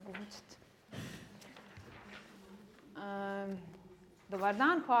Dobar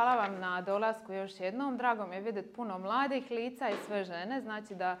dan, hvala vam na dolasku još jednom. Drago mi je vidjeti puno mladih lica i sve žene,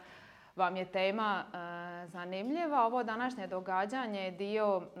 znači da vam je tema zanimljiva. Ovo današnje događanje je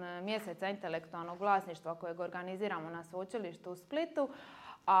dio Mjeseca intelektualnog vlasništva kojeg organiziramo na sveučilištu u Splitu.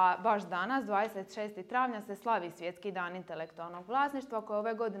 A baš danas, 26. travnja, se slavi Svjetski dan intelektualnog vlasništva koji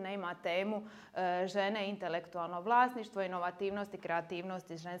ove godine ima temu žene, intelektualno vlasništvo, inovativnost i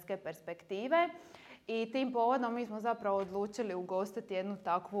kreativnost iz ženske perspektive. I tim povodom mi smo zapravo odlučili ugostiti jednu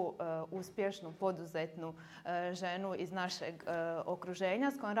takvu uspješnu, poduzetnu ženu iz našeg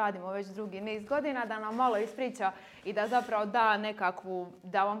okruženja s kojom radimo već drugi niz godina, da nam malo ispriča i da zapravo da nekakvu,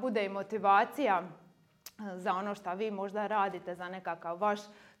 da vam bude i motivacija za ono što vi možda radite, za nekakav vaš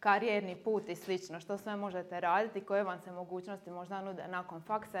karijerni put i slično, što sve možete raditi, koje vam se mogućnosti možda nude nakon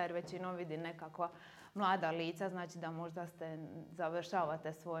faksa, jer većinom vidi nekakva mlada lica, znači da možda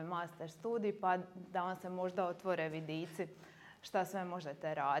završavate svoj master studij, pa da vam se možda otvore vidici šta sve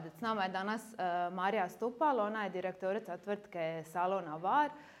možete raditi. S nama je danas Marijom Stupalo, ona je direktorica tvrtke Salona Var.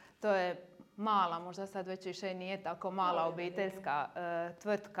 To je mala, možda sad već više i nije tako mala obiteljska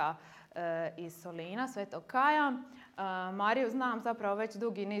tvrtka iz Solina, Svetog Kaja. Mariju znam zapravo već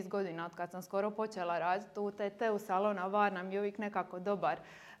dugi niz godina od kad sam skoro počela raditi u TT-u. Salona Var nam je uvijek nekako dobar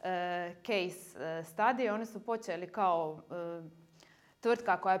case study. Oni su počeli kao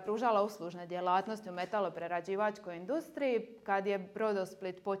tvrtka koja je pružala uslužne djelatnosti u metaloprerađivačkoj industriji. Kad je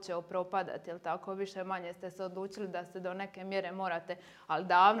Brodosplit počeo propadati, jel tako, više manje ste se odlučili da se do neke mjere morate, ali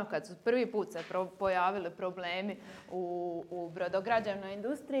davno kad su prvi put se pojavili problemi u brodograđevnoj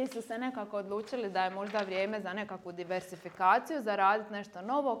industriji, su se nekako odlučili da je možda vrijeme za nekakvu diversifikaciju, za raditi nešto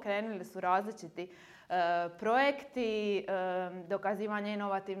novo. Krenuli su različiti projekti, dokazivanje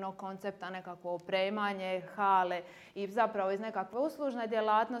inovativnog koncepta, nekakvo opremanje, hale i zapravo iz nekakve uslužne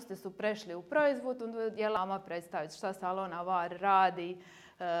djelatnosti su prešli u proizvodnu djelatnost. Predstaviti šta Salona Var radi,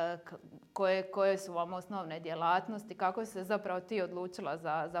 koje su vam osnovne djelatnosti, kako si se zapravo ti odlučila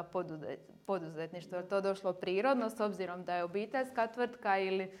za poduzetništvo. Je to došlo prirodno s obzirom da je obiteljska tvrtka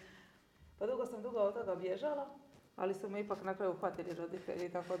ili... Pa dugo sam od toga bježala, ali su me ipak na kraju uhvatili roditelji,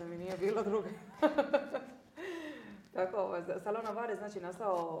 tako da mi nije bilo druge. Tako, Salona Var je znači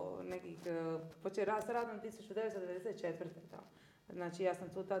nastao nekih, počeo rast s radom 1994. Znači ja sam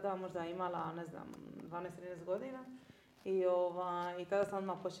tu tada možda imala, ne znam, 12-13 godina. I tada sam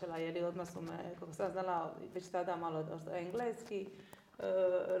odmah počela, jer odmah su me, kako sam znala, već tada malo engleski.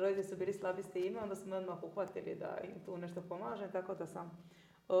 Roditelji su bili slabi s time, onda su me odmah uhvatili da im tu nešto pomažem, tako da sam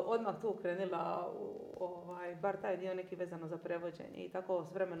odmah tu krenula bar taj dio neki vezano za prevođenje i tako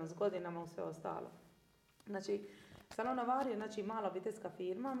s vremenom, s godinama u sve ostalo. Znači, Salona Var je znači, mala obiteljska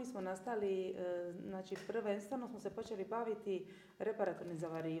firma. Mi smo nastali, znači prvenstveno smo se počeli baviti reparatornim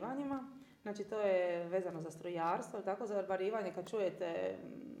zavarivanjima. Znači to je vezano za strojarstvo, tako zavarivanje kad čujete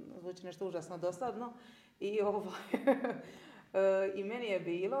zvuči nešto užasno dosadno i meni je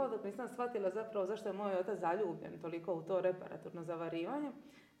bilo, dok nisam shvatila zapravo zašto je moj otac zaljubljen toliko u to reparatorno zavarivanje.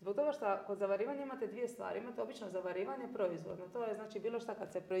 Zbog toga što kod zavarivanja imate dvije stvari. Imate obično zavarivanje proizvodno. To je znači bilo što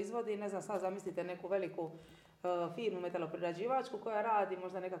kad se proizvodi, ne znam, sad zamislite neku veliku firmu metaloprerađivačku koja radi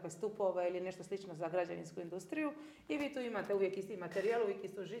možda nekakve stupove ili nešto slično za građevinsku industriju i vi tu imate uvijek isti materijal, uvijek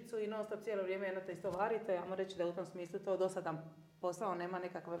istu žicu i non stop cijelo vrijeme jedno te isto varite. Ja moram reći da u tom smislu to dosadan posao, nema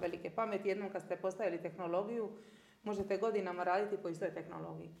nekakve velike pameti. Jednom kad ste postavili tehnologiju, možete godinama raditi po istoj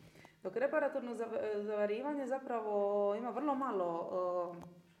tehnologiji. Dok reparatorno zavarivanje zapravo ima vrlo malo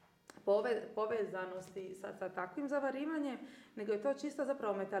povezanosti sa takvim zavarivanjem, nego je to čista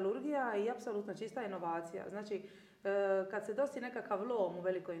zapravo metalurgija i apsolutno čista inovacija. Znači, kad se dosi nekakav lom u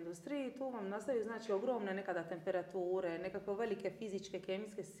velikoj industriji, tu vam nastaju znači ogromne nekada temperature, nekakve velike fizičke,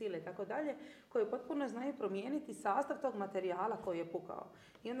 kemijske sile i tako dalje, koje potpuno znaju promijeniti sastav tog materijala koji je pukao.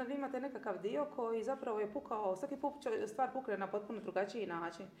 I onda vi imate nekakav dio koji zapravo je pukao, svaki put stvar pukne na potpuno drugačiji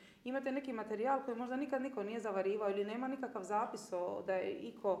način. Imate neki materijal koji možda nikad niko nije zavarivao ili nema nikakav zapis da je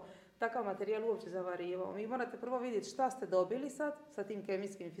iko takav materijal uopće zavarivao. Vi morate prvo vidjeti šta ste dobili sad sa tim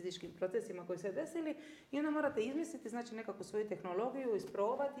kemijskim i fizičkim procesima koji se desili i onda morate izmisliti znači nekakvu svoju tehnologiju,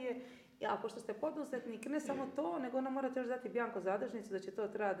 isprobati je. A pošto ste poduzetnik, ne samo to, nego onda morate još dati bjanko zadržnicu da će to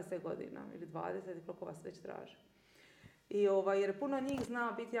trajati 10 godina ili 20 koliko vas već traži. Jer puno njih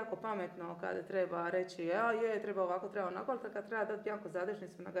zna biti jako pametno kada treba reći treba ovako, treba onako, ali kad treba dati bjanko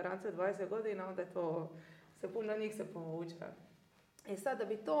zadržnicu na garanciju 20 godina, onda je to, puno njih se povuče. Sad da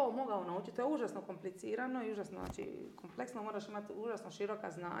bi to mogao naučiti, to je užasno komplicirano i užasno kompleksno, moraš imati užasno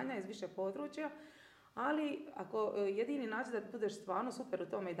široka znanja iz više područja, ali ako jedini način da budeš stvarno super u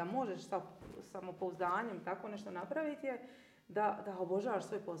tome i da možeš sa samopouzdanjem tako nešto napraviti je da obožavaš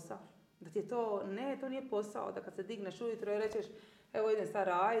svoj posao. Da ti je to, ne, to nije posao, da kad se digneš ujutro i rečeš evo idem sad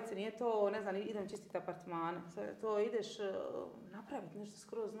raditi, nije to, ne znam, idem čistiti apartmane. To ideš napraviti nešto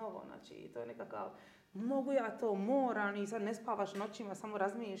skroz novo, znači to je nekakav, mogu ja to, moram i sad ne spavaš noćima, samo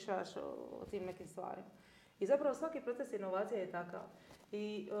razmišljaš o tim nekim stvarima. I zapravo svaki proces inovacije je takav.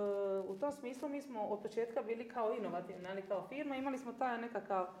 I u tom smislu mi smo od početka bili kao inovativni, ali kao firma imali smo taj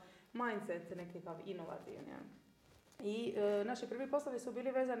nekakav mindset, nekakav inovativni. I naši prvi poslovi su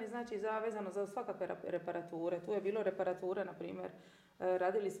bili vezani, znači, vezano za svakakve reparature. Tu je bilo reparature, na primjer,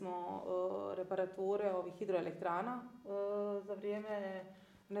 radili smo reparature ovih hidroelektrana za vrijeme,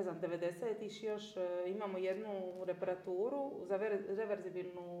 ne znam, 90-ih još. Imamo jednu reparaturu za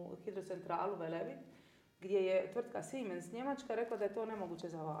reverzibilnu hidrocentralu Velebit, gdje je tvrtka Siemens Njemačka rekla da je to nemoguće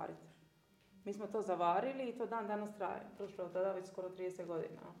zavariti. Mi smo to zavarili i to dan danas traje. Prošlo je od tada već skoro 30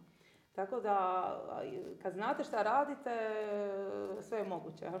 godina. Tako da, kad znate šta radite, sve je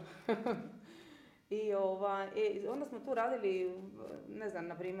moguće. I onda smo tu radili, ne znam,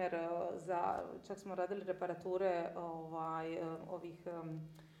 na primjer, čak smo radili reparature ovih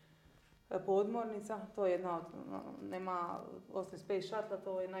podmornica. To je jedna od, nema osim Space Shuttle,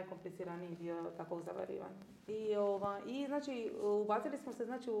 to je najkompliciraniji dio takvog zavarivanja. I znači, ubacili smo se,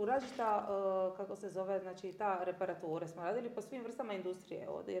 znači, u različita, kako se zove, znači, ta reparature. Smo radili po svim vrstama industrije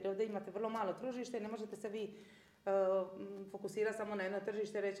ovdje, jer ovdje imate vrlo malo tržište i ne možete se vi fokusirati samo na jedno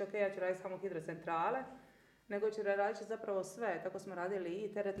tržište i reći ok, ja ću raditi samo hidrocentrale, nego ću raditi zapravo sve. Tako smo radili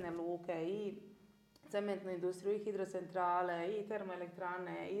i teretne luke, i cementnu industriju, i hidrocentrale, i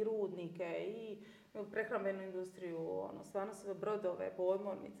termoelektrane, i rudnike, i prehrambenu industriju, stvarno sve brodove,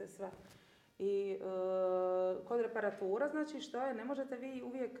 podmornice, sve. I kod reparatura, znači, što je, ne možete vi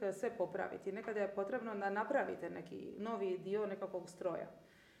uvijek sve popraviti. Nekada je potrebno da napravite neki novi dio nekakvog stroja.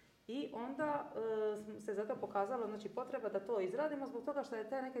 I onda se zato pokazalo, znači, potreba da to izradimo zbog toga što je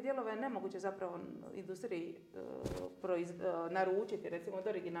te neke dijelove nemoguće zapravo industriji naručiti, recimo od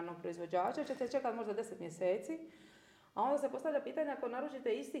originalnog proizvođača, ćete čekati možda 10 mjeseci, a onda se postavlja pitanje ako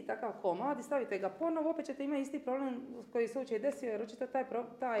naručite isti takav komad i stavite ga ponovo, opet ćete imati isti problem koji se slučaj desio, jer očito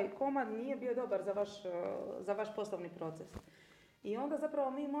taj komad nije bio dobar za vaš poslovni proces. I onda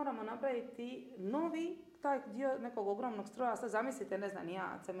zapravo mi moramo napraviti novi taj dio nekog ogromnog stroja. Sad zamislite, ne znam,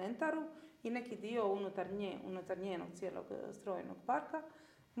 ja cementaru i neki dio unutar njenog cijelog strojnog parka.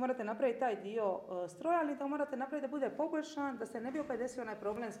 Morate napraviti taj dio stroja, ali to morate napraviti da bude poboljšan, da se ne bi opet desio onaj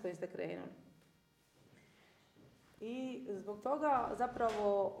problem s kojim ste krenuli. I zbog toga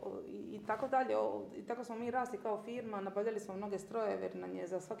zapravo i tako dalje, i tako smo mi rasli kao firma, nabavljali smo mnoge strojeve, jer nam je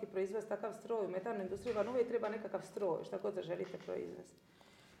za svaki proizvest takav stroj. U metalnoj industriji vam uvijek treba nekakav stroj, šta god da želite proizvesti.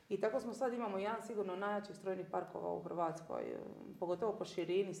 I tako smo sad imamo jedan sigurno najjačih strojnih parkova u Hrvatskoj, pogotovo po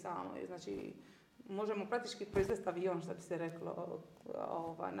širini samoj. Znači, možemo praktički proizvesti avion, što bi se reklo.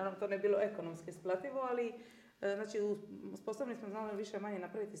 Naravno, to ne bilo ekonomski isplativo, ali znači, sposobni smo znali više manje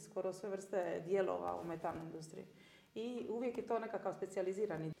napraviti skoro sve vrste dijelova u metalnoj industriji. I uvijek je to nekakav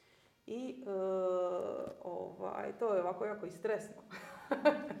specijalizirani. I to je ovako jako i stresno.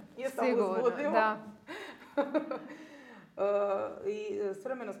 Nije samo uzbudljivo. Da. I s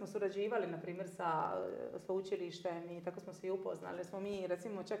vremenom smo surađivali, na primjer, sa sveučilištem i tako smo se i upoznali. Smo mi,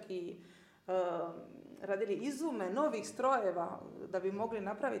 recimo, čak i radili izume novih strojeva da bi mogli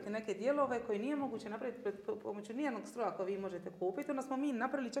napraviti neke dijelove koje nije moguće napraviti pomoću nijednog stroja koji vi možete kupiti. Onda smo mi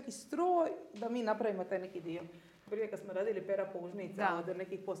napravili čak i stroj da mi napravimo taj neki dio. Prije kad smo radili pera pužnica od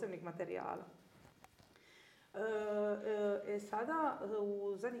nekih posebnih materijala. Sada,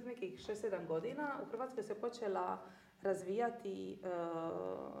 u zadnjih nekih 6-7 godina, u Hrvatskoj se počela razvijati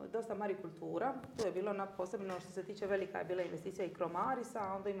dosta marikultura. Tu je bilo posebno što se tiče velika je bila investicija i Kromarisa,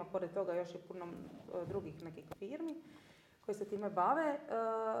 a onda ima pored toga još i puno drugih nekih firmi koji se time bave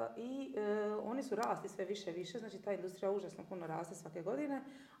i oni su rasli sve više i više, znači ta industrija užasno puno raste svake godine,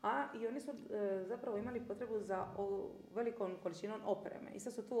 a i oni su zapravo imali potrebu za velikom količinom opreme. I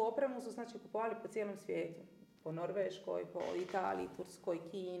sad su tu opremu znači kupovali po cijelom svijetu, po Norveškoj, po Italiji, Turskoj,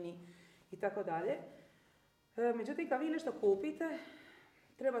 Kini i tako dalje. Međutim, kad vi nešto kupite,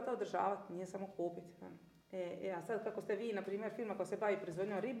 treba to održavati, nije samo kupiti. A sad kako ste vi, na primjer, firma koja se bavi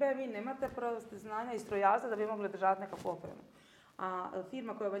proizvodnjom ribe, vi nemate znanja i strojarstva da bi mogli održavati nekakvu opremu. A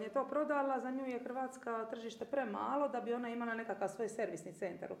firma koja vam je to prodala, za nju je Hrvatska tržište premalo da bi ona imala nekakav svoj servisni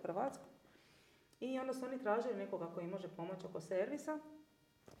centar u Hrvatskoj. I onda su oni tražili nekoga koji može pomoći oko servisa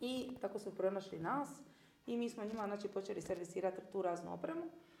i tako su pronašli nas i mi smo njima znači, počeli servisirati tu raznu opremu.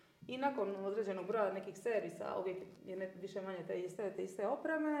 I nakon određenog broja nekih servisa, uvijek je više manje te iste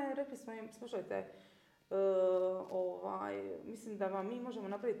opreme, rekli smo im, slušajte, Mislim da vam mi možemo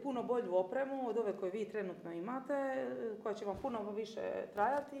napraviti puno bolju opremu od ove koje vi trenutno imate, koja će vam puno više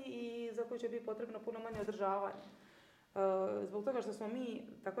trajati i za koju će biti potrebno puno manje održavanja. Zbog toga što smo mi,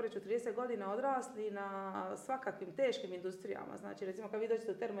 tako reći, u 30 godina odrasli na svakakvim teškim industrijama. Znači, recimo, kad vi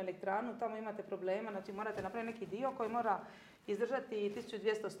dođete u termoelektranu, tamo imate problema, znači morate napraviti neki dio koji mora izdržati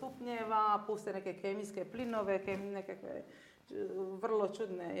 1200 stupnjeva, puste neke kemijske plinove, nekakve vrlo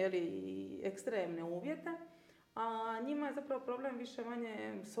čudne i ekstremne uvjete. A njima je zapravo problem više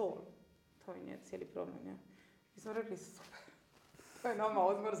manje sol. To im je cijeli problem. Ja. Mi smo rekli, super, to je nama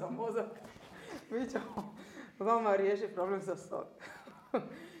odmor za mozak. Mi ćemo vama riješiti problem za sol.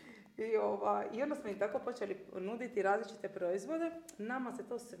 I onda smo im tako počeli nuditi različite proizvode. Nama se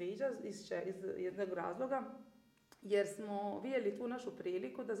to sviđa iz jednog razloga, jer smo vidjeli tu našu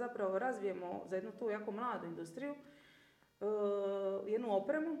priliku da zapravo razvijemo za jednu tu jako mladu industriju jednu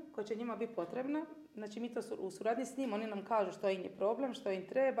opremu koja će njima biti potrebna. Znači mi to u suradnji s njim, oni nam kažu što im je problem, što im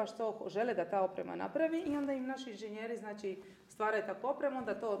treba, što žele da ta oprema napravi i onda im naši inženjeri znači, stvaraju takvu opremu,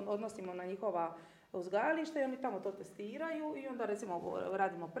 onda to odnosimo na njihova uzgajališta i oni tamo to testiraju i onda recimo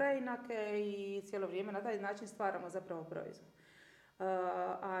radimo preinake i cijelo vrijeme na taj način stvaramo zapravo proizvod.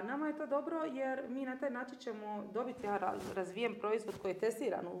 A nama je to dobro jer mi na taj način ćemo dobiti razvijen proizvod koji je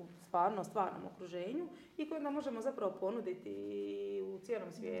testiran u stvarnom okruženju i koji onda možemo zapravo ponuditi u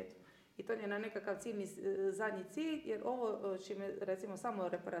cijelom svijetu. I to je na nekakav zadnji cilj, jer ovo čime, recimo samo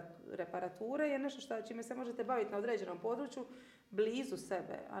reparature je nešto čime se možete baviti na određenom području blizu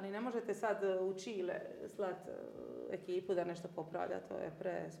sebe, ali ne možete sad u Čile slati ekipu da nešto popravlja, to je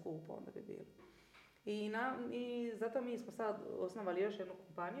preskupo onda bi bilo. I zato mi smo sad osnovali još jednu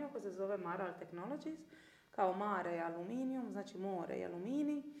kompaniju koja se zove Marijom Technologies, kao Mare i aluminijum, znači more i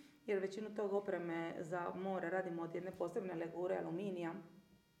aluminij, jer većinu tog opreme za more radimo od jedne posebne legure aluminija,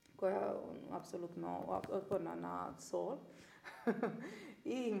 koja je apsolutno otporna na sol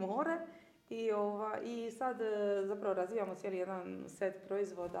i more. I sad zapravo razvijamo cijeli jedan set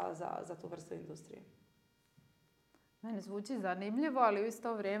proizvoda za tu vrstu industrije. Meni zvuči zanimljivo, ali u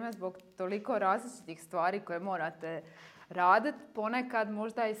isto vrijeme zbog toliko različitih stvari koje morate raditi, ponekad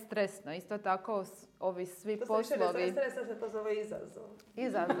možda i stresno. Isto tako ovi svi poslovi... To se više ne stresa, se to zove izazov.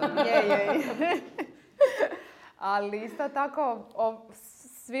 Izazov, je. Ali isto tako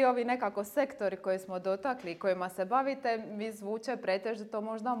svi ovi nekako sektori koje smo dotakli, kojima se bavite, vi zvuče pretežito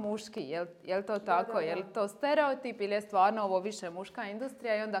možda muški. Je li to tako? Da. Je li to stereotip ili je stvarno ovo više muška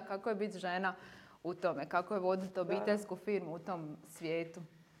industrija i onda kako je biti žena u tome? Kako je voditi obiteljsku firmu u tom svijetu?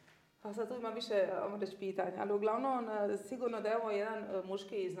 Pa sad tu ima više pitanja, ali uglavnom sigurno da je ovo jedan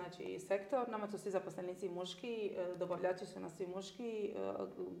muški znači, sektor. Nama su svi zaposlenici muški, dobavljači su nas svi muški,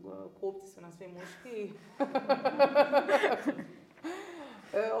 kupci su nas svi muški.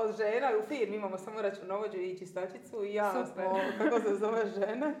 Od žena u firmi imamo samo računovođu i čistačicu i ja smo, kako se zove,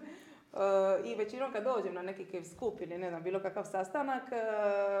 žene. I većinom kad dođem na neki skup ili ne znam, bilo kakav sastanak,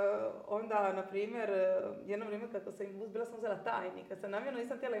 onda, na primjer, jedno vrijeme kako bila sam uzela tajnika. Sad namjerno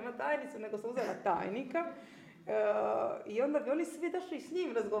nisam htjela imati tajnicu, nego sam uzela tajnika. I onda bi oni svi došli s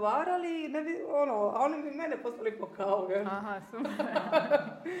njim razgovarali, a oni bi mene poslali po kavu. Aha, super.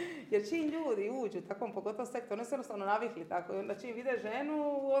 Jer čim ljudi uđu, takvom pogotovo sektor, oni su jednostavno navikli tako. I onda čim vide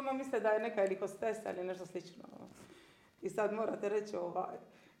ženu, odmah misle da je neka ili hostesa ili nešto slično. I sad morate reći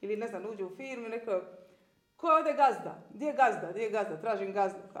ili ne znam, uđu u firmu i neko, ko je ovdje gazda? Gdje je gazda? Tražim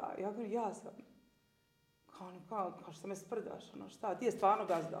gazdu. Ja govorim, ja sam. Kao što me sprdaš, šta? Ti je stvarno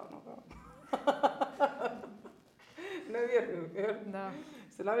gazda, Ne vjerujem, jer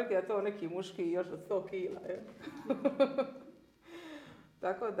se navikli da to neki muški još od 100 kila,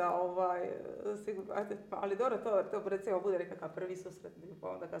 Tako da, sigurno, ali dobro, to recimo bude nekakav prvi susret, pa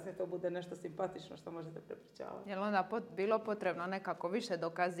onda kasnije to bude nešto simpatično što možete prepričavati. Je li onda bilo potrebno nekako više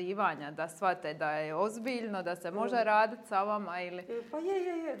dokazivanja, da shvate da je ozbiljno, da se može raditi sa vama ili... Pa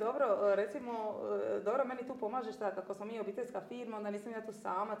je, dobro, recimo, dobro, meni tu pomaže šta, kako smo mi obiteljska firma, onda nisam ja tu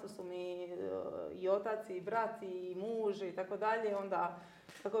sama, tu su mi i otac, i brat, i muž, i tako dalje, onda...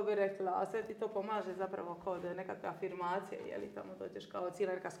 Kako bi rekla, a sve ti to pomaže zapravo kod nekakve afirmacije, tamo dođeš kao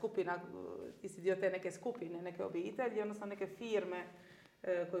cijela neka skupina, ti si dio te neke skupine, neke obitelji, odnosno neke firme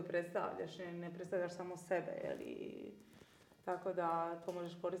koju predstavljaš, ne predstavljaš samo sebe, tako da to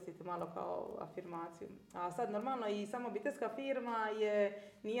možeš koristiti malo kao afirmaciju. A sad normalno i sama obiteljska firma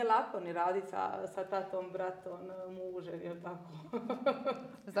nije lako ni raditi sa tatom, bratom, mužem, jel tako?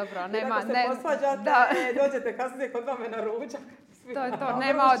 Zapravo nema... Ako se posvađate, dođete kasnije kod tome na ručak. To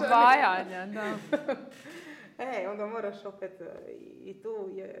nema odvajanja, da. Onda moraš opet i tu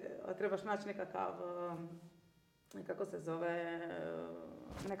trebaš naći nekakav kako se zove,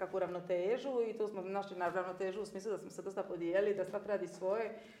 nekakvu ravnotežu i tu smo našli na ravnotežu u smislu da smo se dosta podijeli, da svak radi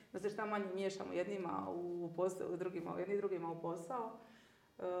svoje, da se šta manje miješamo jednima u posao, jedni drugima u posao,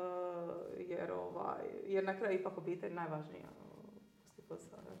 jer na kraju ipak obitelj najvažnija poslije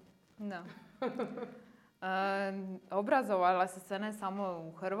posao. Da. Obrazovala si se ne samo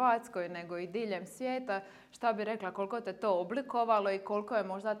u Hrvatskoj, nego i diljem svijeta. Šta bi rekla, koliko te to oblikovalo i koliko je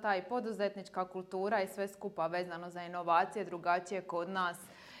možda taj poduzetnička kultura i sve skupa vezano za inovacije drugačije kod nas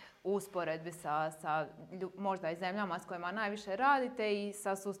u usporedbi sa možda i zemljama s kojima najviše radite i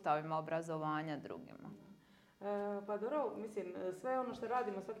sa sustavima obrazovanja drugima? Pa dobro, mislim, sve ono što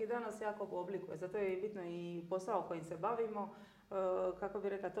radimo svaki dan nas jako oblikuje. Zato je bitno i posao kojim se bavimo. Kako bi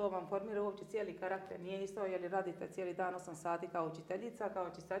rekla, to vam formira uopće cijeli karakter. Nije isto je li radite cijeli dan 8 sati kao učiteljica, kao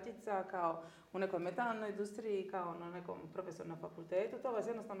čistačica, kao u nekoj metalnoj industriji, kao na nekom profesoru na fakultetu. To vas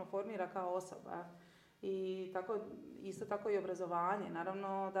jednostavno formira kao osoba. I isto tako i obrazovanje.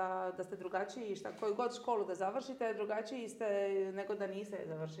 Naravno da ste drugačiji, koju god školu da završite, drugačiji ste nego da niste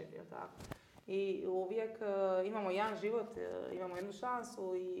završili. Tako. I uvijek imamo jedan život, imamo jednu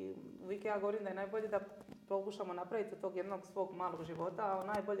šansu i uvijek ja govorim da je najbolje da pokušamo napraviti od tog jednog svog malog života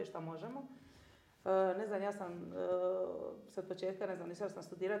najbolje što možemo. Ne znam, ja sam od početka, išla sam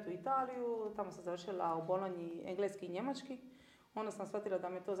studirati u Italiju, tamo sam završila u Bolonji engleski i njemački. Onda sam shvatila da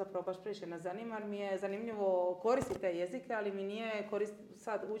me to zapravo baš previše ne zanima, jer mi je zanimljivo koristiti te jezike, ali mi nije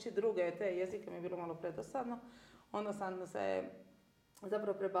sad učiti druge te jezike, mi je bilo malo predosadno. Onda sam se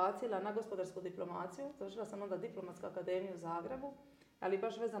zapravo prebacila na gospodarsku diplomaciju. Završila sam onda Diplomatsku akademiju u Zagrebu, ali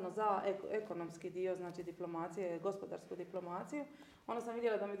baš vezano za ekonomski dio, znači diplomacije, gospodarsku diplomaciju. Onda sam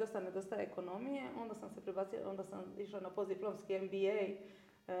vidjela da mi dosta nedostaje ekonomije, onda sam išla na postdiplomski MBA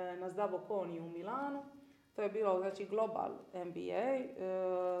na Bocconi u Milanu. To je bilo znači Global MBA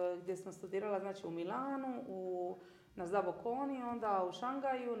gdje sam studirala znači u Milanu, na Bocconi, onda u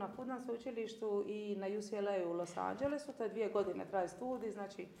Šangaju, na Fudan sveučilištu i na UCLA u Los Angelesu. To je 2 godine traje studij,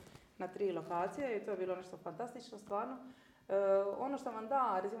 znači na 3 lokacije i to je bilo nešto fantastično stvarno. Ono što vam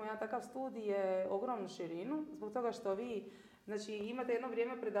da, recimo jedan takav studij je ogromnu širinu, zbog toga što vi znači, imate jedno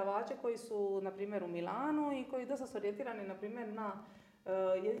vrijeme predavače koji su, na primjer, u Milanu i koji dosta su orijentirani, na primjer,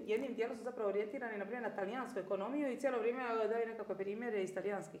 jednim dijelom su zapravo orijentirani, na primjer, na talijansku ekonomiju i cijelo vrijeme daju nekakve primjere iz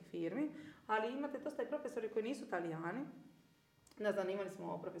talijanskih firmi, ali imate dosta i profesori koji nisu Talijani. Ne znam, imali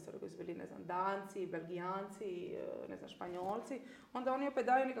smo profesori koji su bili, ne znam, Danci, Belgijanci, ne znam, Španjolci. Onda oni opet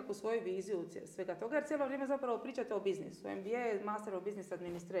daju nekakvu svoju viziju svega toga, jer cijelo vrijeme zapravo pričate o biznisu. MBA je Master of Business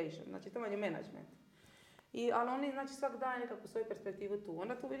Administration, znači to vam je management. Ali oni, znači, svak daje nekakvu svoju perspektivu tu.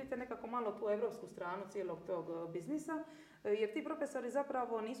 Onda tu vidite nekako malo tu evropsku stranu cijelog tog biznisa, jer ti profesori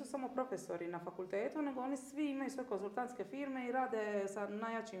zapravo nisu samo profesori na fakultetu, nego oni svi imaju svoje konzultantske firme i rade sa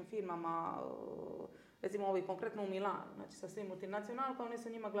najjačim firmama, recimo ovi konkretno u Milanu, znači sa svim multinacionalkama, oni su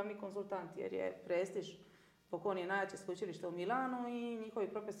njima glavni konzultanti jer je prestiž, Bocconi je najjače sveučilište u Milanu i njihovi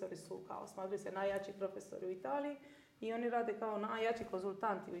profesori su kao, smatraju se najjači profesori u Italiji i oni rade kao najjači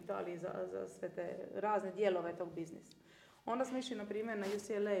konzultanti u Italiji za sve te razne dijelove tog biznisa. Onda smo išli, na primjer, na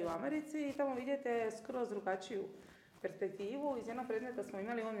UCLA u Americi i tamo vidite skroz drugačiju perspektivu. Iz jednog predmeta smo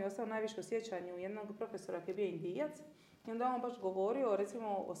imali, on mi je ostao najviše u sjećanju jednog profesora koji je bio Indijac. I onda on baš govorio,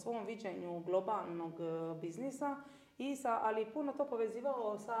 recimo, o svom viđenju globalnog biznisa, ali puno to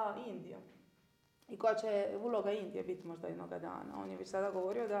povezivao sa Indijom. I koja će uloga Indije biti možda jednoga dana. On je već sada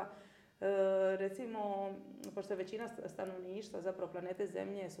govorio da, recimo, pošto je većina stanovništva, zapravo planete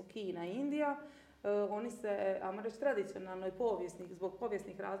Zemlje, su Kina i Indija, oni se, ajmo reći, tradicionalno i zbog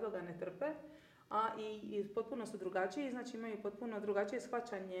povijesnih razloga ne trpe, a i potpuno su drugačiji, znači imaju potpuno drugačije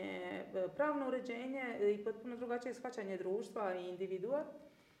shvaćanje pravno uređenje i potpuno drugačije shvaćanje društva i individua.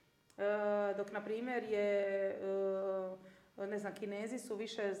 Dok, na primjer, ne znam, Kinezi su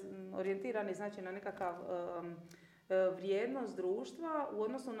više orijentirani, znači, na nekakav vrijednost društva u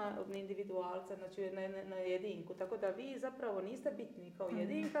odnosu na individualca, znači na jedinku. Tako da vi zapravo niste bitni kao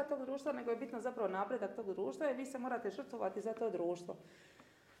jedinka tog društva, nego je bitno zapravo napredak tog društva i vi se morate žrtvovati za to društvo.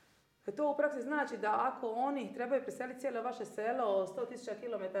 To u praksi znači da ako oni trebaju preseliti cijelo vaše selo 100.000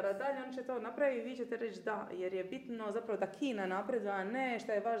 km dalje, oni će to napraviti i vi ćete reći da, jer je bitno zapravo da Kina napreduje, a ne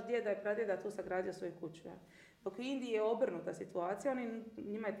što je vaš djeda i pradjeda tu sagradio svoju kuću. Dok u Indiji je obrnuta situacija,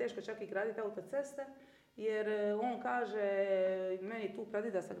 njima je teško čak i graditi autoceste, jer on kaže, meni tu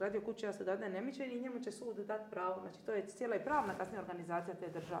pradjeda sagradio kuću, ja se odavde ne mičem i njemu će sud dati pravo. Znači to je cijela i pravna kasnija organizacija te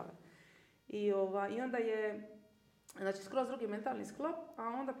države. I onda je, znači, skroz drugi mentalni sklop, a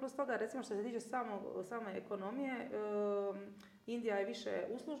onda plus toga, recimo što se tiče same ekonomije, Indija je više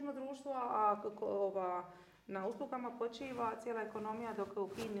uslužno društvo, a na uslugama počiva cijela ekonomija, dok je u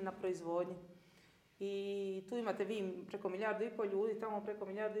Kini na proizvodnji. I tu imate vi preko 1,5 milijardu ljudi, tamo preko 1,5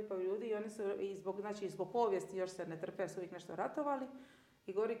 milijardu ljudi i oni su zbog povijesti još se ne trpe, su uvijek nešto ratovali.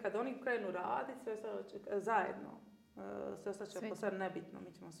 I govori kad oni krenu raditi, sve zajedno, sve će postati nebitno,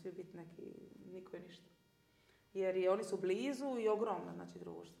 mi ćemo svi biti neki, niko i ništa. Jer oni su blizu i ogromno, znači,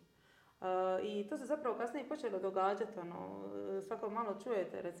 društvo. I to se zapravo kasnije počelo događati, svako malo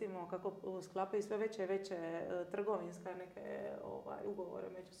čujete, recimo, kako sklapaju sve veće trgovinske neke ugovore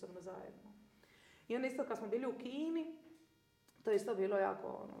međusobno zajedno. I onda isto kad smo bili u Kini, to je isto bilo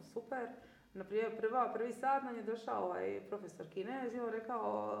jako super. Naprimjer, prvi sat nam je došao profesor Kinez i on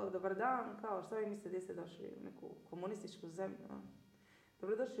rekao, dobar dan, kao što vi mislite gdje ste došli u neku komunističku zemlju?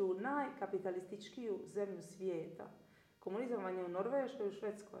 Dobrodošli u najkapitalističkiju zemlju svijeta. Komunizam vam je u Norveškoj i u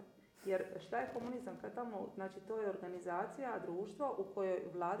Švedskoj. Jer šta je komunizam? Kad tamo, znači to je organizacija, društvo u kojoj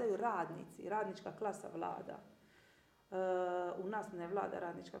vladaju radnici, radnička klasa vlada. U nas ne vlada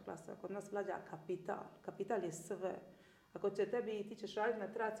radnička klasa, kod nas vlada kapital. Kapital je sve. Ako će ti ćeš raditi na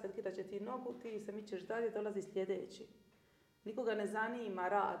traci, otkidat će ti nogu, ti se mičeš dalje, dolazi sljedeći. Nikoga ne zanima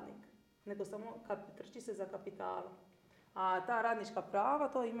radnik, nego samo trči se za kapitalom. A ta radnička prava,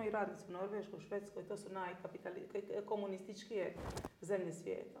 to imaju radnici u Norveškoj, u Švedskoj, to su najkomunističkije zemlje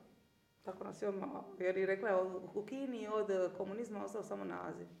svijeta. Tako nas je odmah, jer je rekla, u Kini od komunizma ostao samo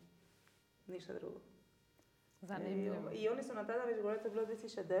naziv. Ništa drugo. Zanimljivo. I oni su na tada već govorili, to je bilo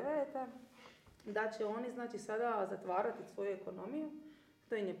 2009. Da će oni, znači, sada zatvarati svoju ekonomiju.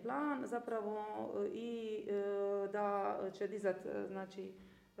 To je plan zapravo i da će dizati, znači,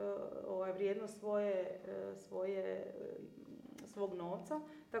 vrijednost svog novca,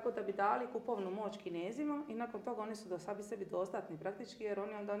 tako da bi dali kupovnu moć Kinezima i nakon toga oni su sami sebi dostatni praktički, jer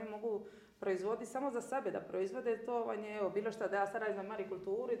oni mogu proizvoditi samo za sebe, da proizvode to, evo, bilo šta da ja sad radim za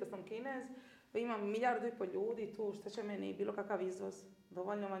marikulturu i da sam Kinez, pa imam 1,5 milijardu ljudi tu, šta će meni bilo kakav izvoz.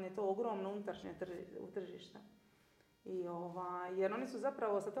 Dovoljno vam je to ogromno unutrašnje tržište. Jer oni su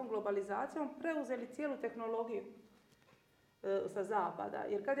zapravo sa tom globalizacijom preuzeli cijelu tehnologiju sa zapada.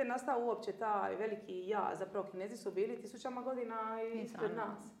 Jer kad je nastao uopće taj veliki jaz, zapravo Kinezi su bili tisućama godina ispred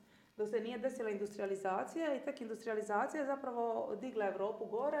nas. Dok se nije desila industrializacija i tek industrializacija je zapravo digla Europu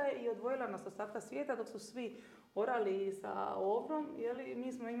gore i odvojila nas od ostatka svijeta dok su svi orali sa ovrom,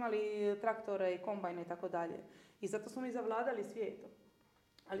 mi smo imali traktore i kombajne i tako dalje. I zato smo mi zavladali svijetom.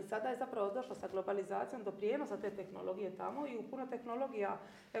 Ali sada je zapravo došlo sa globalizacijom do prijenosa te tehnologije tamo i u puno tehnologija,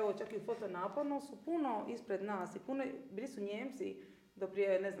 evo čak i u fotonaponu, su puno ispred nas i bili su Njemci do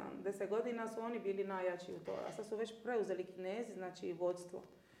prije, 10 godina su oni bili najjači u to, a sad su već preuzeli Kinezi, znači vodstvo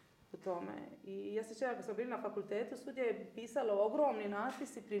u tome. I ja se sjećam kad smo bili na fakultetu, svugdje je pisalo ogromni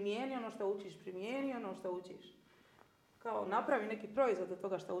natpisi, primijeni ono što učiš, primijeni ono što učiš. Kao napravi neki proizvod od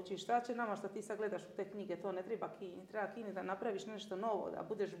toga što učiš, šta će nama što ti sad gledaš u te knjige, to ne treba Kini, treba Kini da napraviš nešto novo, da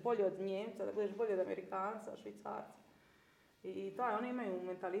budeš bolji od Njemca, da budeš bolji od Amerikanca, Švicarca. I to oni imaju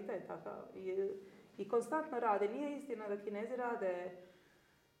mentalitet takav. I konstantno rade, nije istina da Kinezi rade,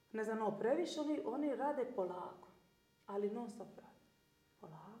 previše, oni rade polako, ali non stop rade.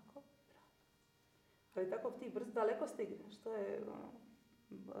 Polako rade. Ali tako ti brzo daleko stigneš, to je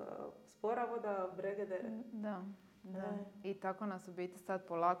spora voda brege dere. Da. I tako nas u biti sad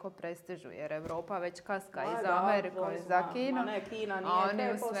polako prestižu, jer Europa već kaska i za Ameriku i za Kinu. Ma ne, Kina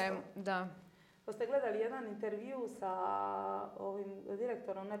nije 5%. Da. Pa ste gledali jedan intervju sa ovim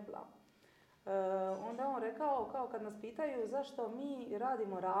direktorom Apple-a. Onda on rekao, kao kad nas pitaju zašto mi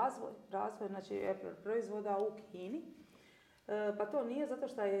radimo razvoj znači Apple proizvoda u Kini, pa to nije zato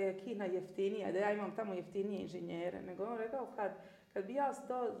što je Kina jeftinija, da ja imam tamo jeftinije inženjere, nego on rekao kad bi ja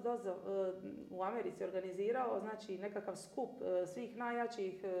u Americi organizirao, znači, nekakav skup svih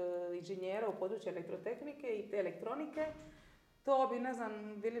najjačih inženjera u području elektrotehnike i te elektronike, to bi,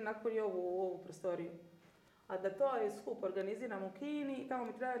 bili nakon ovu prostoriju. A da to je skup organiziram u Kini, tamo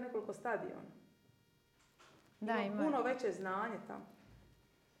mi treba nekoliko stadiona. Ima puno veće znanje tamo.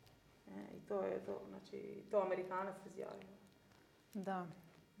 I to je to, znači, to Amerikanac izjavio. Da.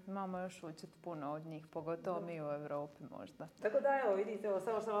 Imamo još učiti puno od njih, pogotovo mi u Europi možda. Tako da, evo, vidite,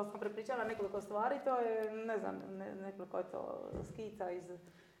 samo što sam prepričala nekoliko stvari, to je, nekoliko je to skica iz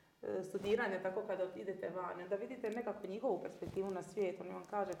studiranja, tako kada idete van, da vidite nekako njihovu perspektivu na svijet, oni vam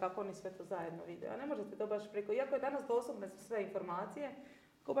kaže kako oni sve to zajedno vide. A ne možete to baš preko, iako je danas dostupne su sve informacije,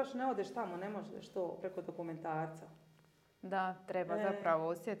 ako baš ne odeš tamo, ne možeš to preko dokumentarca. Da, treba zapravo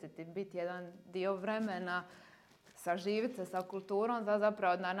osjetiti, biti jedan dio vremena, saživiti se sa kulturom, da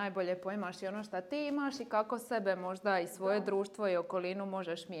zapravo da najbolje poimaš i ono što ti imaš i kako sebe možda i svoje društvo i okolinu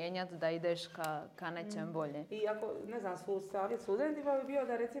možeš mijenjati da ideš ka nečem bolje. I ako, savjet studentima bi bio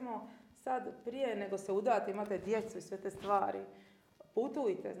da recimo sad prije nego se udate, imate djecu i sve te stvari,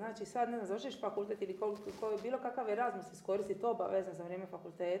 putujte, znači sad ne znam, završiš fakultet ili bilo kakav Erasmus iskoristiti obavezno za vrijeme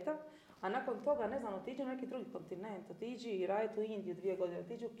fakulteta, a nakon toga, ne znam, otiđi na neki drugi kontinent, otiđi i raditi u Indiju 2 godine,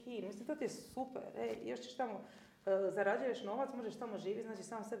 otiđi u Kinu, mislim, to ti je super, još ćeš tamo, zarađuješ novac, možeš tamo živjeti, znači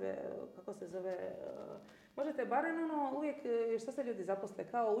sam sebe, kako se zove, možete barem uvijek, što se ljudi zaposle,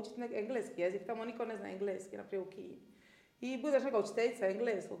 kao učiti engleski jezik, tamo niko ne zna engleski, naprijed u Kini. I budeš neka učiteljica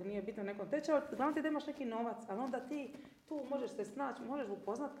engleskog, nije bitno nekom tečaju, ali glavno ti da imaš neki novac, ali onda ti tu možeš se snaći, možeš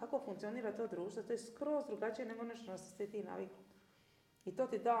upoznat kako funkcionira to društvo, to je skroz drugačije nego nešto što si ti navikao. I to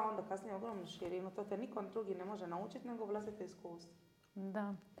ti da onda kasnije ogromnu širinu, to te niko drugi ne može naučiti nego vlastito iskustvo.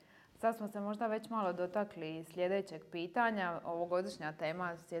 Da. Sad smo se možda već malo dotakli sljedećeg pitanja. Ovogodišnja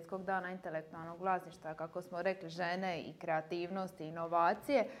tema Svjetskog dana intelektualnog vlasništva, kako smo rekli, žene i kreativnost i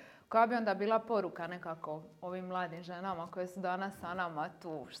inovacije. Koja bi onda bila poruka nekako ovim mladim ženama koje su danas sa nama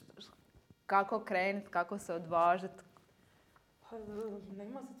tu? Kako krenuti, kako se odvažiti? Pa,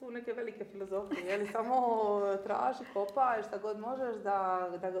 nema se tu neke velike filozofije, je li samo traži, kopaj, šta god možeš da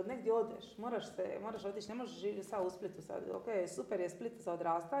negdje odeš. Moraš otići, ne možeš živjeti sad u Splitu sad. Ok, super je Split za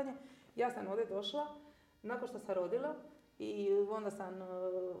odrastanje. Ja sam ovdje došla nakon što sam rodila i onda sam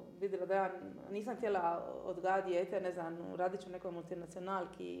vidjela da ja nisam htjela odgajati dijete, ne znam, radit ću u nekoj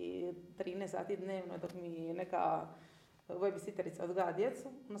multinacionalki 13 sati dnevno dok mi neka babysitterica odgaja djecu.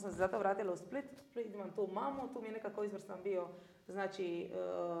 Onda sam se zato vratila u Split. Imam tu mamu, tu mi je nekako izvrstan bio, znači,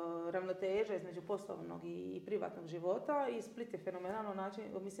 ravnoteža između poslovnog i privatnog života i Split je fenomenalno način,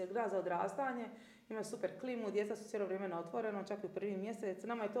 mislim, grad za odrastanje, ima super klimu, djeca su cijelo vrijeme na otvoreno, čak i u prvi mjesec.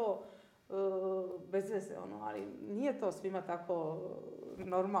 Nama je to bez veze, ali nije to svima tako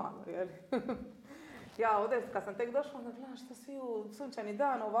normalno, jel? Ja ovdje, kad sam tek došla, onda gledam što svi u sunčani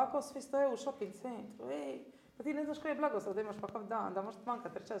dan, ovako svi stoje u shopping centru, pa ti ne znaš koji je blagoslov da imaš takav dan, da možeš vanka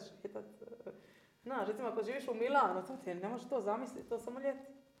trčati, šetat. Znaš, recimo ako živiš u Milanu, to ti ne možeš to zamisliti, to samo ljeti.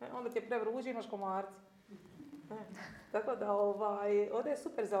 Onda ti je prevruđi, imaš komarci. Tako da ovdje je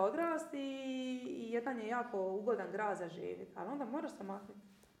super za odrast i jedan je jako ugodan grad za živjeti, ali onda moraš se maknuti.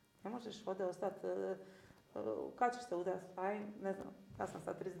 Ne možeš ovdje ostati, kad ćeš se udati? Ne znam, ja sam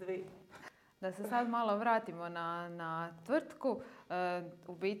sad 32. Da se sad malo vratimo na tvrtku,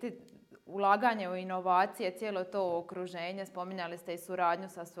 u biti ulaganje u inovacije, cijelo to okruženje, spominjali ste i suradnju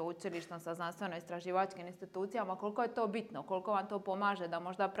sa sveučilištom, sa znanstveno-istraživačkim institucijama, koliko je to bitno, koliko vam to pomaže da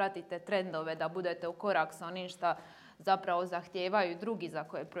možda pratite trendove, da budete u korak s onim što zapravo zahtijevaju drugi za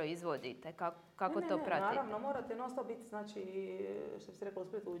koje proizvodite, kako to pratite? Naravno, morate non stop biti, znači, što bi se rekao,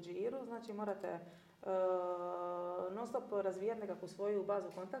 uspjeti u džiru, znači morate non stop razvijati nekakvu svoju bazu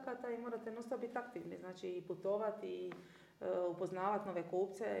kontakata i morate non stop biti aktivni, znači i putovati i upoznavati nove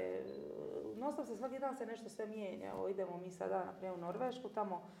kupce. Non stop se svaki dan se nešto sve mijenja. Evo, idemo mi sada naprimjer u Norvešku,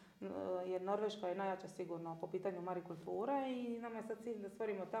 tamo jer Norveška je najjača sigurno po pitanju marikulture i nam je sad cilj da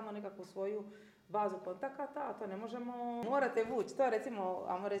stvorimo tamo nekakvu svoju bazu kontakata, a to ne možemo, morate vući. To je recimo,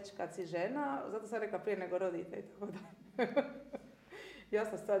 ajmo reći, kad si žena, zato sam rekla prije nego rodite i tako da. Ja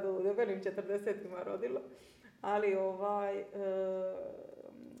sam sad u debelim 40-ima rodila, ali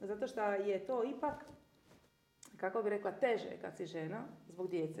zato što je to ipak, kako bi rekla, teže kad si žena zbog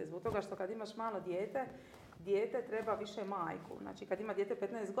djece. Zbog toga što kad imaš malo dijete treba više majku. Znači kad ima dijete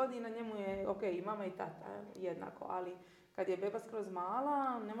 15 godina, njemu je ok, i mama i tata jednako, ali kad je beba skroz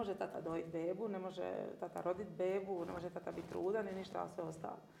mala, ne može tata dojiti bebu, ne može tata roditi bebu, ne može tata biti trudan i ništa sve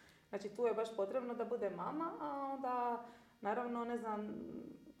ostalo. Znači tu je baš potrebno da bude mama, a onda naravno, ne znam,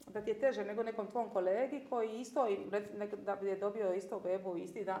 da ti je teže nego nekom tvom kolegi koji isto, da bi je dobio isto bebu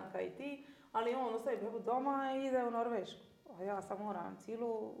isti dan kao i ti, ali on ostaje bebu doma i ide u Norvešku. A ja sam moram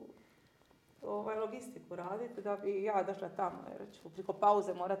cijelu logistiku raditi da bi ja došla tamo, jer ću preko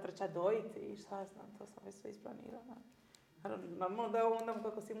pauze morat trčati dojiti i šta znam, to sam već sve isplanirala. Normalno da je onda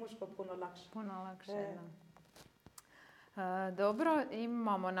kako si muško puno lakše. Puno lakše, da. Dobro,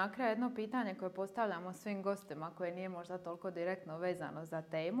 imamo na kraju jedno pitanje koje postavljamo svim gostima koje nije možda toliko direktno vezano za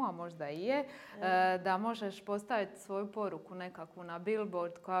temu, a možda i je. Da možeš postaviti svoju poruku nekakvu na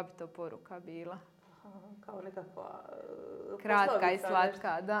billboard, koja bi to poruka bila? Kao nekakva kratka i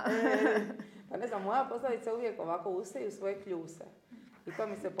slatka, da. Pa ne znam, moja poslovica uvijek ovako usiju svoje kljuse. I to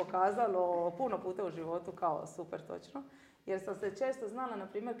mi se pokazalo puno puta u životu kao super točno. Jer sam se često znala, na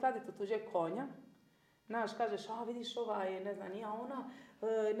primjer, kladiti u tuđe konja. Znaš, kažeš, vidiš ne znam, nija ona,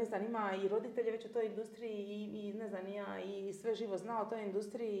 ne znam, ima i roditelje već u toj industriji i ne znam, nija i sve živo zna o toj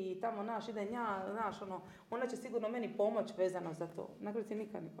industriji i tamo, naš, ide nja, znaš, ona će sigurno meni pomoć vezano za to. Nakon ti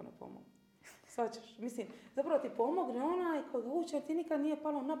nikad niko ne pomogne. Svačaš, mislim, zapravo ti pomogne onaj koga uče, ti nikad nije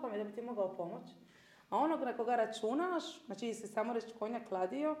palo na pamet da bi ti mogao pomoći. A onog na koga računaš, znači se samo reći konja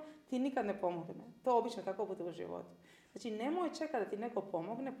kladio, ti nikad ne pomogne. To obično tako bude u životu. Znači, nemoj čekati da ti neko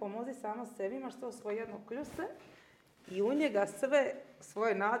pomogne, pomozi samo sebi, imaš to svoje jedno kljuse i u njega sve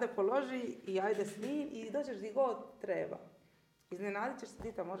svoje nade položi i ajde s njim i dođeš gdje god treba. Iznenadit ćeš se,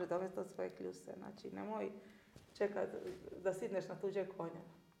 dita može dovesti od svoje kljuse. Znači, nemoj čekati da sidneš na tuđe konja.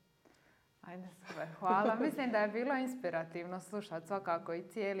 Ajde, super, hvala. Mislim da je bilo inspirativno slušati svakako i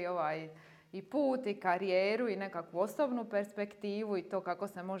cijeli ovaj i put i karijeru i nekakvu osobnu perspektivu i to kako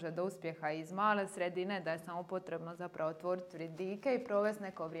se može do uspjeha iz male sredine, da je samo potrebno zapravo otvoriti vidike i provesti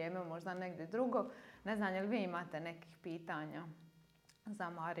neko vrijeme možda negdje drugo. Ne znam, jel vi imate nekih pitanja za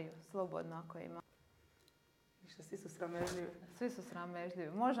Mariju? Slobodno ako ima. Ništa, svi su sramežljivi. Svi su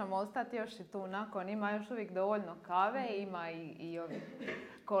sramežljivi. Možemo ostati još i tu nakon. Ima još uvijek dovoljno kave, ima i ovih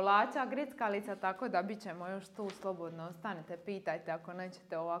kolača, grickalica, tako da bit ćemo još tu slobodno. Ostanite, pitajte ako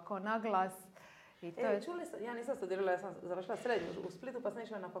nećete ovako na glas. I to je... Čuli sam, ja nisam studirala, ja sam završila srednju u Splitu pa sam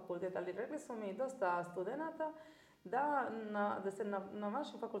išla na fakultet, ali rekli su mi dosta studenata da se na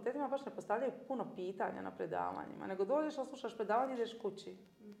vašim fakultetima baš ne postavljaju puno pitanja na predavanjima, nego dođeš, slušaš predavanje i ideš kući.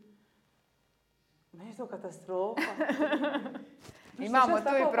 Meni je to katastrofa. Imamo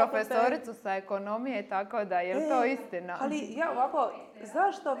tu i profesoricu sa ekonomije, tako da je to istina. Ali ja ovako,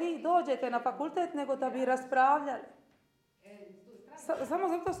 zašto vi dođete na fakultet nego da bi raspravljali? Samo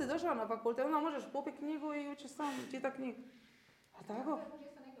zato si došao na fakultet, onda možeš kupiti knjigu i ući sam čita knjigu. A tako?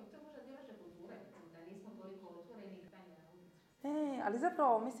 Ali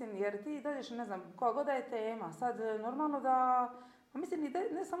zapravo, mislim, jer ti dođeš, ne znam, koja god da je tema, sad normalno da... Pa mislim,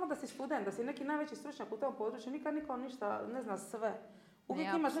 ne samo da si student, da si neki najveći stručnjak u tom području, nikad niko ništa ne zna sve.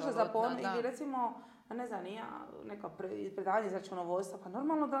 Uvijek imaš nešto za ili recimo, ne znam, neka predavanje iz računovodstva, pa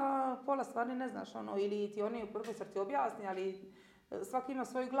normalno da pola stvari ne znaš, ili ti oni profesor ti objasni, ali svaki ima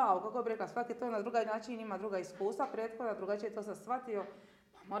svoju glavu, kako bi rekla, svaki to na drugi način ima druga iskustva, prethodna drugačije to sad shvatio.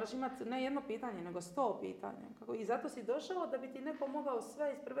 Pa moraš imati ne jedno pitanje, nego 100 pitanja. I zato si došao da bi ti neko mogao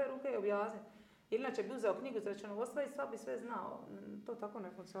sve iz prve ruke objasniti. Inače bi uzeo knjigu iz računovodstva i sva bi sve znao. To tako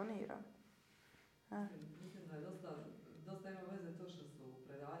ne funkcionira. Mislim da je dosta ima veze to što su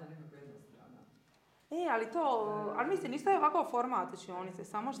predavanja nekako jednostrana. Ali mislim, ništa je ovako format učionice,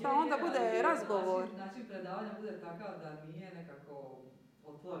 samo što onda bude razgovor. Način predavanja bude takav da nije nekako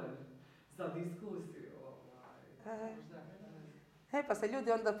otvoren za diskusiju. Pa se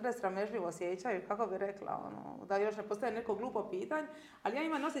ljudi onda presramežljivo osjećaju, kako bi rekla, da još ne postaje neko glupo pitanje. Ali ja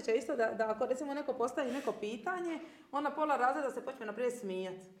imam osjećaj isto da ako recimo neko postavi neko pitanje, onda pola razreda se počne naprijed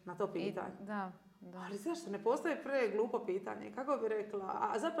smijati na to pitanje. Da. Ali zašto ne postaje glupo pitanje, kako bi rekla?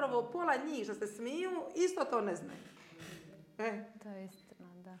 A zapravo pola njih što se smiju, isto to ne znaju. To je istina,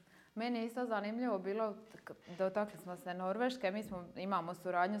 da. Meni je isto zanimljivo bilo, dotakli smo se Norveške, mi imamo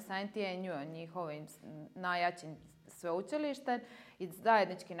suradnju sa NTNU, njihovim najjačim sveučilištem i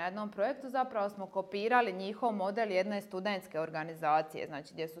zajednički na jednom projektu zapravo smo kopirali njihov model jedne studentske organizacije,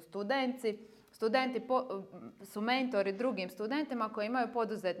 znači gdje su studenti su mentori drugim studentima koji imaju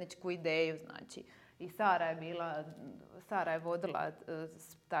poduzetničku ideju, znači i Sara je vodila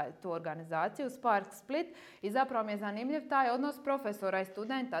tu organizaciju Spark Split i zapravo mi je zanimljiv taj odnos profesora i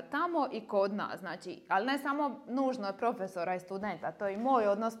studenta tamo i kod nas, znači, ali ne samo nužno profesora i studenta, to je i moj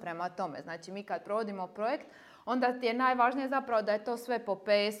odnos prema tome, znači mi kad provodimo projekt, onda ti je najvažnije zapravo da je to sve po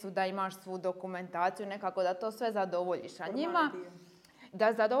PS-u, da imaš svu dokumentaciju, nekako da to sve zadovoljiš. A njima,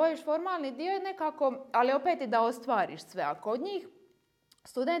 da zadovoljiš formalni dio je nekako, ali opet i da ostvariš sve. A kod njih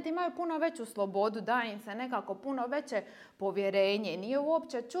studenti imaju puno veću slobodu, daje im se nekako puno veće povjerenje. Nije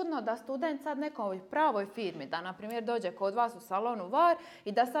uopće čudno da student sad nekoj pravoj firmi, da na primjer dođe kod vas u salonu VAR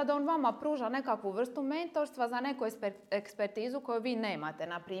i da sad on vama pruža nekakvu vrstu mentorstva za neku ekspertizu koju vi nemate,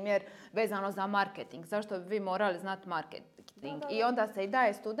 na primjer vezano za marketing. Zašto bi vi morali znati marketing? I onda se i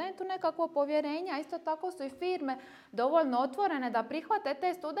daje studentu nekakvo povjerenje, a isto tako su i firme dovoljno otvorene da prihvate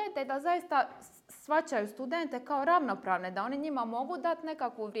te studente i da zaista shvaćaju studente kao ravnopravne, da oni njima mogu dati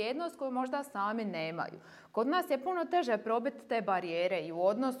nekakvu vrijednost koju možda sami nemaju. Kod nas je puno teže probiti te barijere i u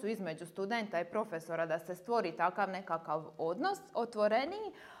odnosu između studenta i profesora da se stvori takav nekakav odnos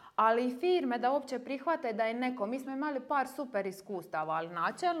otvoreniji, ali i firme da uopće prihvate da je neko. Mi smo imali par super iskustava, ali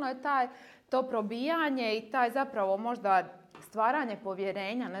načelno je to probijanje i taj zapravo možda stvaranje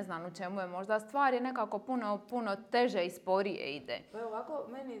povjerenja, ne znam u čemu je možda stvar, je nekako puno teže i sporije ide. Pa ovako,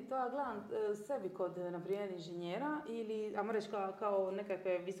 meni to ja gledam sebi kod, na primjer, inženjera ili, ajmo reći, kao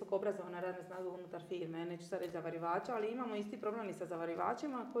nekakve visoko obrazovane radne snage unutar firme. Neću sad reći zavarivača, ali imamo isti problem i sa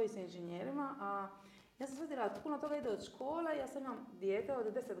zavarivačima koji sa inženjerima, a ja sam shvatila da puno toga ide od škole. Ja sam imam dijete od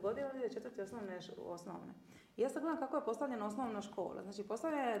 10 godina, on ide 4. osnovne. I ja sad gledam kako je postavljena osnovna škola. Znači,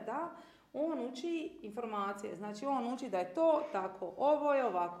 postavljena je da on uči informacije. Znači, on uči da je to tako, ovo je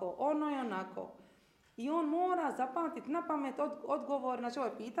ovako, ono je onako. I on mora zapamtiti na pamet odgovor, znači ovo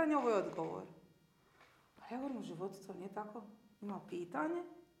je pitanje, ovo je odgovor. Pa ja govorim, u životu to nije tako. Ima pitanje,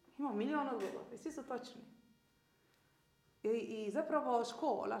 ima milion odgovora i svi su točni. I zapravo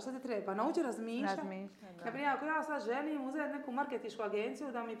škola, što ti treba? Nauči razmišljati. Naprimjer, ako ja sad želim uzeti neku marketinšku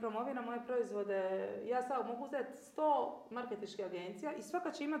agenciju da mi promovira moje proizvode, ja sad mogu uzeti 100 marketinških agencija i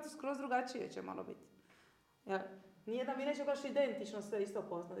svaka će imati skroz drugačije će malo biti. Ja, nije da mi neće baš identično sve isto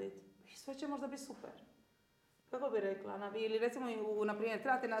poznati. I sve će možda biti super. Kako bi rekla? Ili recimo, naprimjer,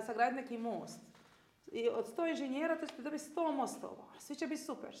 trebate sagraditi neki most. I od 100 inženjera to ćete dobiti 100 mostova. Svi će biti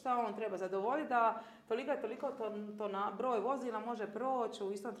super. Šta on treba zadovoljiti da toliko broj vozila može proći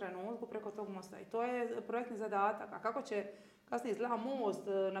u istom trenutku preko tog mosta. I to je projektni zadatak. A kako će kasnije izgleda most,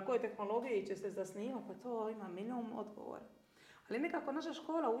 na kojoj tehnologiji će se zasnivati, pa to ima minimum odgovora. Ali nekako naša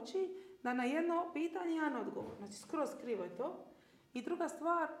škola uči da na jedno pitanje jedan odgovor. Znači skroz krivo je to. I druga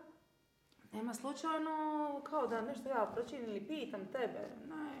stvar, nema slučajno kao da nešto ja pročinim ili pitam tebe.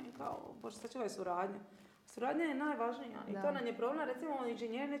 Ne, kao, bože, sačuvaj suradnju. Suradnja je najvažnija. I to nam je problem. Recimo,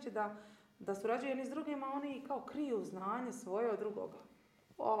 inženjeri neće da surađuju jedni s drugima, oni kao kriju znanje svoje od drugoga.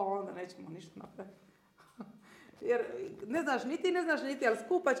 Onda nećemo ništa napraviti. Jer ne znaš niti, ali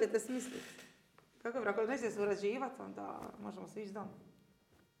skupa ćete smisliti. Kako bi, ako nećete surađivati, onda možemo svi ići doma.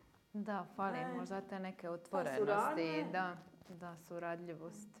 Da, fali možda te neke otvorenosti. Da,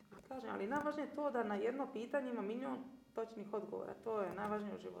 suradljivost. Kažem, ali najvažnije je to da na jedno pitanje ima milion točnih odgovora. To je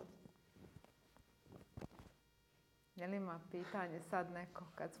najvažnije u životu. Je li ima pitanje sad neko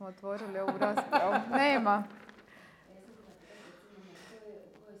kad smo otvorili ovu raspravu? Nema. U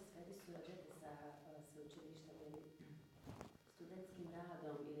kojoj sferi surađujete sa sveučilištem ili studentskim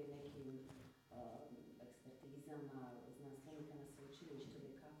radom ili nekim ekspertizama znanstvenika na sveučilištu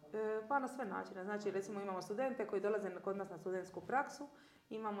ili kako? Pa na sve načine. Znači, recimo imamo studente koji dolaze kod nas na studentsku praksu.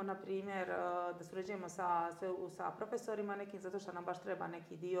 Imamo, na primjer, da surađujemo sa profesorima nekim, zato što nam baš treba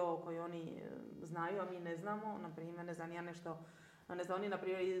neki dio koji oni znaju, a mi ne znamo. Na primjer, ne znam, oni, na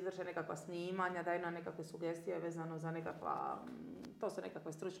primjer, izvrše nekakva snimanja, daju nam nekakve sugestije vezano za to su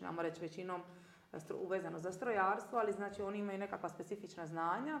nekakve stručne, ajmo reći, većinom uvezano za strojarstvo, ali znači oni imaju nekakva specifična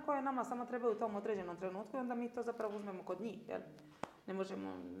znanja koje nama samo trebaju u tom određenom trenutku i onda mi to zapravo uzmemo kod njih, jel? Ne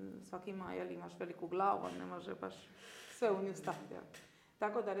možemo, svaki ima, jel, imaš veliku glavu, ne može baš sve u nju staviti, jel?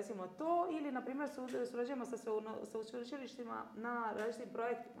 Tako da recimo to, ili na primjer surađujemo sa sveučilištima na različitim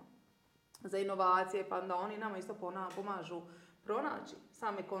projektima za inovacije, pa da oni nama isto pomažu pronaći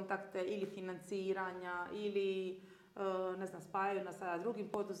same kontakte ili financiranja ili spajaju nas sa drugim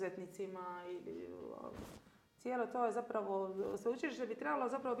poduzetnicima ili cijelo to je zapravo, sveučilište bi trebalo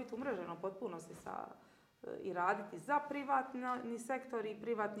zapravo biti umreženo u potpunosti i raditi za privatni sektor i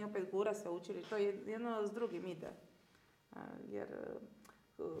privatni opet gura sveučilište. To je jedno s drugim ide. Jer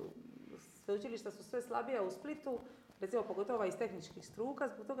sveučilišta su sve slabija u Splitu, recimo pogotovo iz tehničkih struka,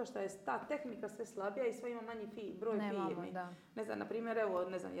 zbog toga što je ta tehnika sve slabija i sve ima manji broj firmi. Ne znam, na primjer,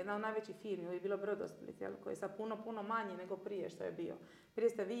 jedna od najvećih firmi je bilo Brodosplit, koji je sad puno manji nego prije što je bio. Prije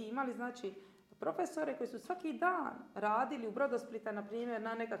ste vi imali, znači, profesore koji su svaki dan radili u Brodosplita, na primjer,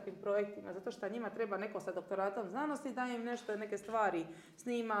 na nekakvim projektima, zato što njima treba neko sa doktoratom znanosti da im nešto, neke stvari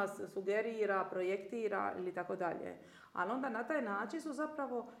snima, sugerira, projektira ili tako dalje. Ali onda na taj način su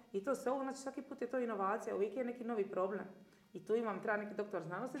zapravo, i to sve, znači svaki put je to inovacija, uvijek je neki novi problem. I tu treba neki doktor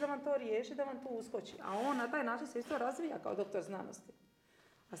znanosti da vam to riješi, da vam to uskoči. A on na taj način se isto razvija kao doktor znanosti.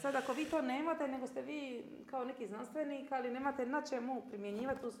 A sad ako vi to nemate, nego ste vi kao neki znanstvenik, ali nemate na čemu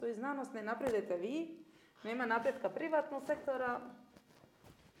primjenjivati tu svoju znanost, ne napredujete vi, nema napretka privatnog sektora,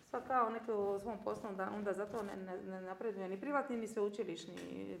 sad kao neki u svom poslu, onda zato ne napreduje ni privatni ni sveučilišni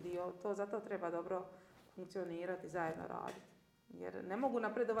dio. To zato treba dobro funkcionirati, zajedno raditi. Jer ne mogu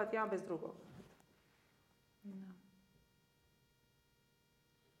napredovati jedan bez drugog.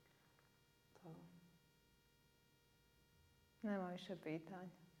 No. Nema više pitanja.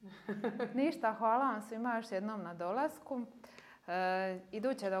 Ništa, hvala vam svima još jednom na dolasku.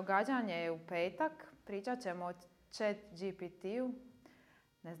 Iduće događanje je u petak. Pričat ćemo o chat GPT-u.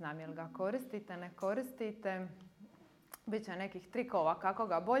 Ne znam je li ga koristite, ne koristite. Biće nekih trikova kako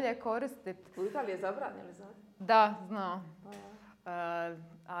ga bolje koristiti. U Italiji je zabranjeno, znate? Da, znam.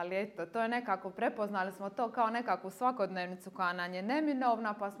 Ali eto, to je nekako, prepoznali smo to kao nekakvu svakodnevnicu koja nam je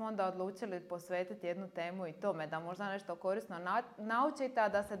neminovna, pa smo onda odlučili posvetiti jednu temu i tome, da možda nešto korisno naučite, a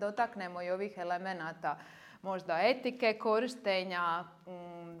da se dotaknemo i ovih elemenata, možda etike korištenja,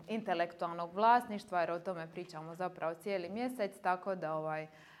 intelektualnog vlasništva, jer o tome pričamo zapravo cijeli mjesec, tako da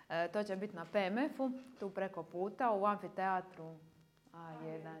to će biti na PMF-u, tu preko puta, u amfiteatru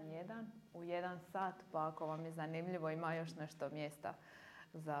A11, u 1 sat, pa ako vam je zanimljivo ima još nešto mjesta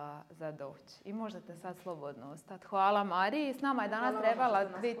za doći. I možete sad slobodno ostati. Hvala Mariji. S nama je danas trebala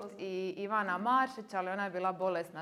biti i Ivana Maršić, ali ona je bila bolesna.